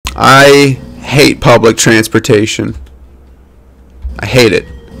I hate public transportation. I hate it.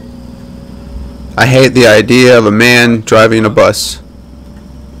 I hate the idea of a man driving a bus.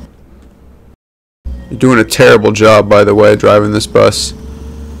 You're doing a terrible job, by the way, driving this bus.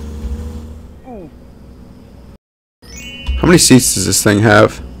 How many seats does this thing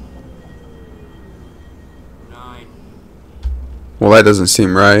have? 9. Well, that doesn't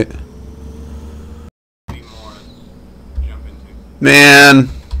seem right. Man,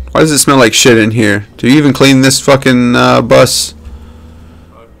 why does it smell like shit in here? Do you even clean this fucking bus?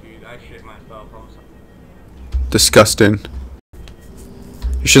 Oh, dude, I shit myself. Disgusting.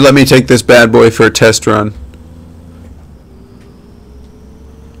 You should let me take this bad boy for a test run.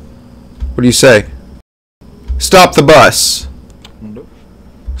 What do you say? Stop the bus! Nope.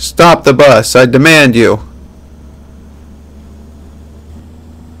 Stop the bus! I demand you!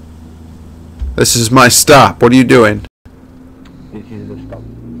 This is my stop. What are you doing? This is the stop.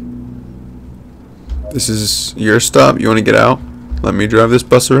 This is your stop? You want to get out? Let me drive this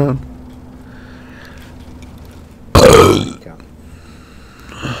bus around?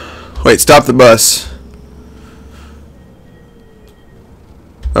 Wait, stop the bus.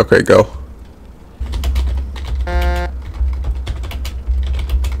 Okay, go.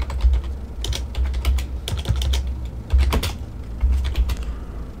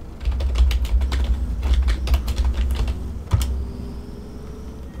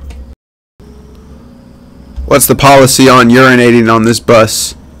 What's the policy on urinating on this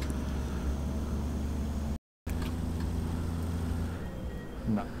bus?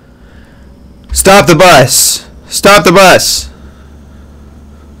 No. Stop the bus! Stop the bus!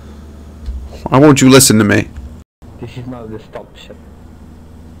 Why won't you listen to me? This is not the stop shit.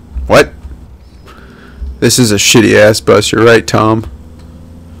 What? This is a shitty ass bus, you're right, Tom.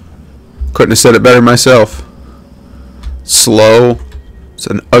 Couldn't have said it better myself. Slow. It's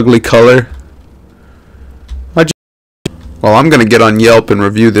an ugly color. Well, I'm gonna get on Yelp and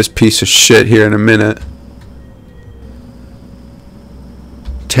review this piece of shit here in a minute.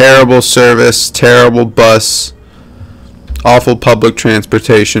 Terrible service, terrible bus, awful public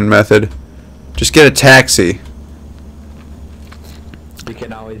transportation method. Just get a taxi. You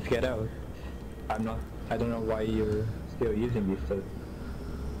can always get out. I don't know why you're still using this stuff.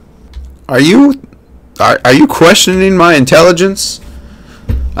 Are you questioning my intelligence?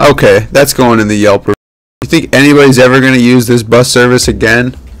 Okay, that's going in the Yelp review. You think anybody's ever going to use this bus service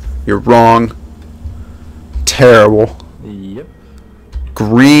again? You're wrong. Terrible. Yep.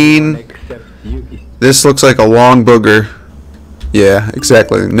 Green. Except you. This looks like a long booger. Yeah,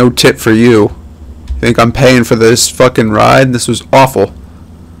 exactly. No tip for you. Think I'm paying for this fucking ride? This was awful.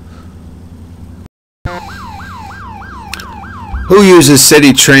 Who uses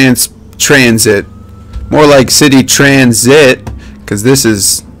city transit? More like city transit, because this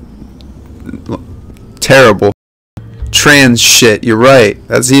is terrible. Trans shit, you're right.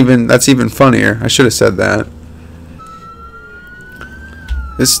 That's even funnier. I should have said that.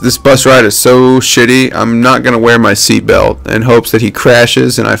 This bus ride is so shitty. I'm not gonna wear my seatbelt in hopes that he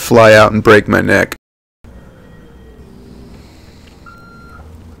crashes and I fly out and break my neck.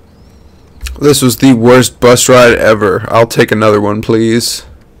 This was the worst bus ride ever. I'll take another one, please.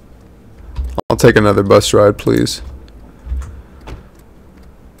 I'll take another bus ride, please.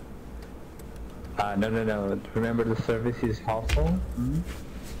 No. Remember the service is awful? Mm-hmm.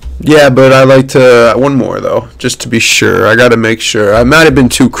 Yeah, but I like to... one more, though. Just to be sure. I gotta make sure. I might have been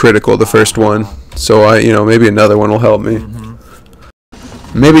too critical the first one. So, maybe another one will help me.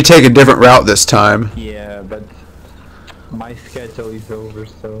 Mm-hmm. Maybe take a different route this time. Yeah, but my schedule is over,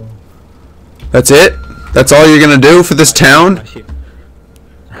 so... That's it? That's all you're gonna do for this town? My shift.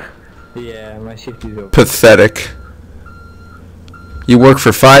 Yeah, my shift is over. Pathetic. You work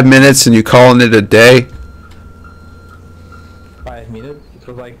for 5 minutes and you calling it a day? 5 minutes? It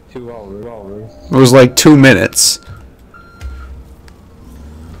was like 2 hours. It was like 2 minutes.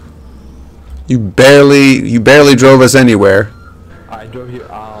 You barely drove us anywhere. I drove you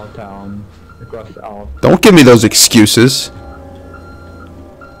out of town, across out. Don't give me those excuses.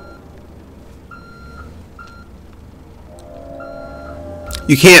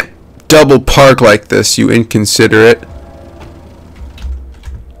 You can't double park like this, you inconsiderate.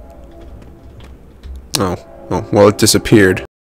 Oh, well, it disappeared.